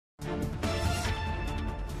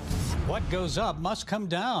What goes up must come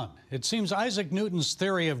down. It seems Isaac Newton's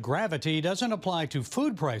theory of gravity doesn't apply to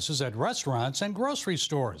food prices at restaurants and grocery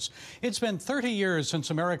stores. It's been 30 years since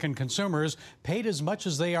American consumers paid as much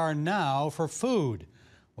as they are now for food.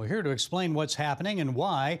 Well, here to explain what's happening and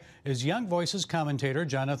why is Young Voices commentator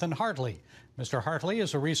Jonathan Hartley. Mr. Hartley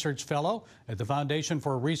is a research fellow at the Foundation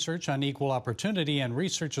for Research on Equal Opportunity and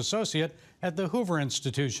research associate at the Hoover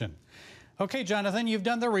Institution. Okay, Jonathan, you've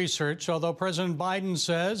done the research. Although President Biden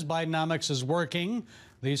says Bidenomics is working,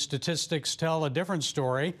 these statistics tell a different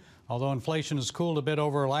story. Although inflation has cooled a bit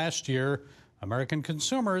over last year, American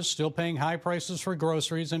consumers still paying high prices for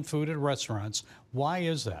groceries and food at restaurants. Why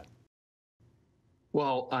is that?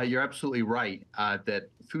 Well, you're absolutely right that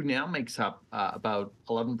food now makes up about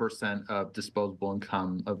 11% of disposable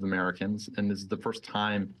income of Americans, and this is the first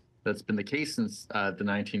time that's been the case since the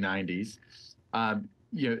 1990s.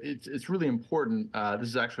 It's really important. This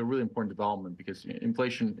is actually a really important development because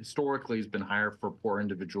inflation historically has been higher for poor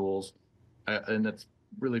individuals, and that's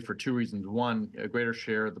really for two reasons. One, a greater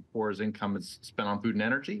share of the poor's income is spent on food and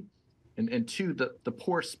energy, and two, the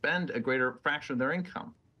poor spend a greater fraction of their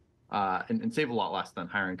income and save a lot less than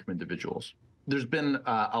higher income individuals. There's been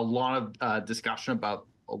a lot of discussion about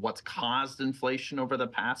what's caused inflation over the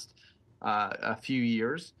past a few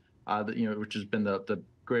years, which has been the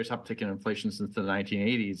greatest uptick in inflation since the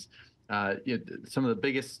 1980s. Some of the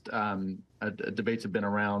biggest debates have been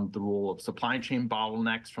around the role of supply chain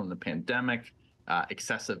bottlenecks from the pandemic,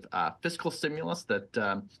 excessive fiscal stimulus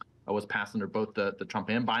that was passed under both the Trump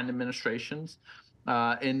and Biden administrations,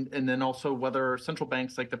 and then also whether central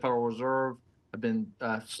banks like the Federal Reserve have been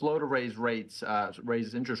slow to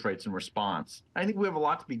raise interest rates in response. I think we have a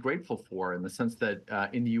lot to be grateful for in the sense that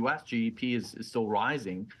in the U.S., GDP is still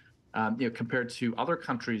rising. Compared to other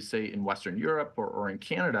countries, say in Western Europe or in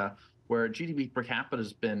Canada, where GDP per capita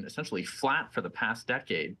has been essentially flat for the past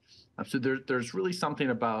decade. So there's really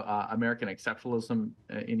something about American exceptionalism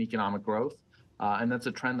in economic growth, and that's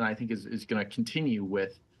a trend that I think is going to continue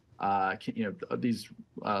with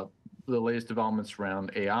the latest developments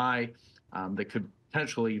around AI that could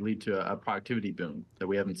potentially lead to a productivity boom that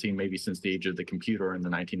we haven't seen maybe since the age of the computer in the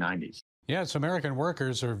 1990s. Yes, American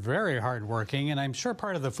workers are very hardworking, and I'm sure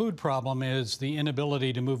part of the food problem is the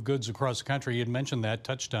inability to move goods across the country. You'd mentioned that,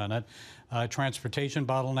 touched on it. Transportation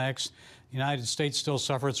bottlenecks. The United States still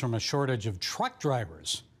suffers from a shortage of truck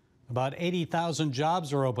drivers. About 80,000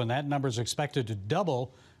 jobs are open. That number is expected to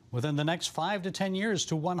double within the next 5 to 10 years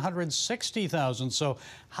to 160,000. So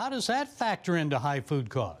how does that factor into high food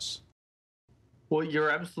costs? Well,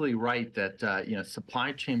 you're absolutely right that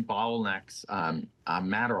supply chain bottlenecks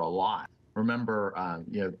matter a lot. Remember,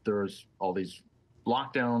 there's all these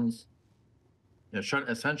lockdowns,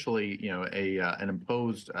 essentially, an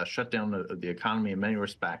imposed shutdown of the economy in many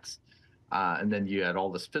respects, and then you had all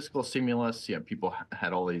this fiscal stimulus. People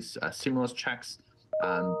had all these stimulus checks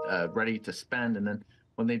ready to spend, and then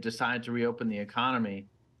when they decided to reopen the economy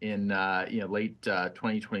in late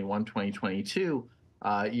 2021, 2022.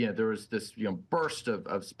 There was this burst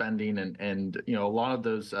of spending, and a lot of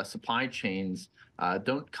those supply chains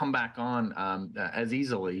don't come back on as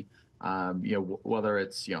easily. Whether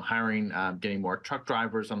it's hiring, getting more truck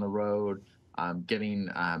drivers on the road, getting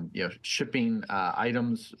shipping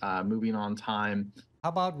items moving on time. How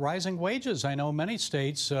about rising wages? I know many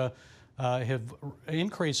states have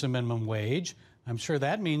increased the minimum wage. I'm sure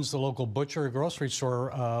that means the local butcher or grocery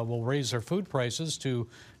store will raise their food prices to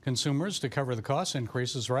consumers to cover the cost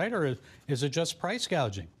increases, right? Or is it just price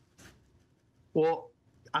gouging? Well,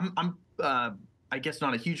 I'm I guess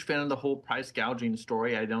not a huge fan of the whole price gouging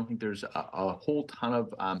story. I don't think there's a whole ton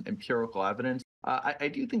of empirical evidence. I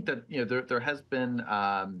do think that there has been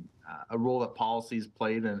a role that policies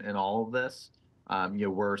played in all of this.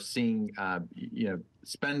 We're seeing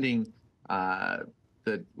spending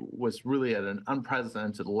that was really at an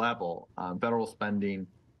unprecedented level, federal spending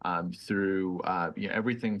through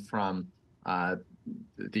everything from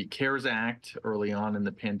the CARES Act early on in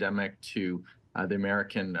the pandemic to the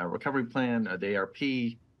American Recovery Plan, the ARP,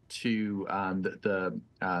 to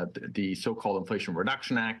the so-called Inflation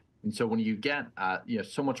Reduction Act. And so when you get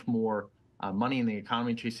so much more money in the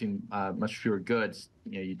economy chasing much fewer goods,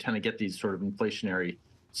 you tend to get these sort of inflationary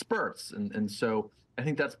spurts, and so I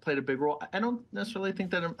think that's played a big role. I don't necessarily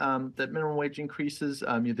think that that minimum wage increases.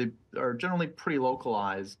 They are generally pretty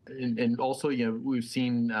localized, and also we've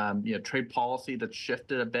seen trade policy that's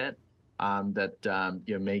shifted a bit, that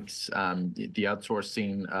makes the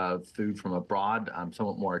outsourcing of food from abroad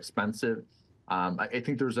somewhat more expensive. I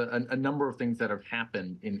think there's a number of things that have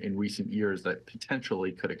happened in recent years that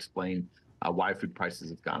potentially could explain why food prices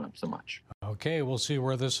have gone up so much. Okay, we'll see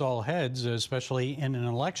where this all heads, especially in an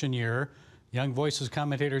election year. Young Voices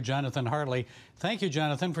commentator Jonathan Hartley. Thank you,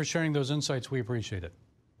 Jonathan, for sharing those insights. We appreciate it.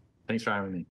 Thanks for having me.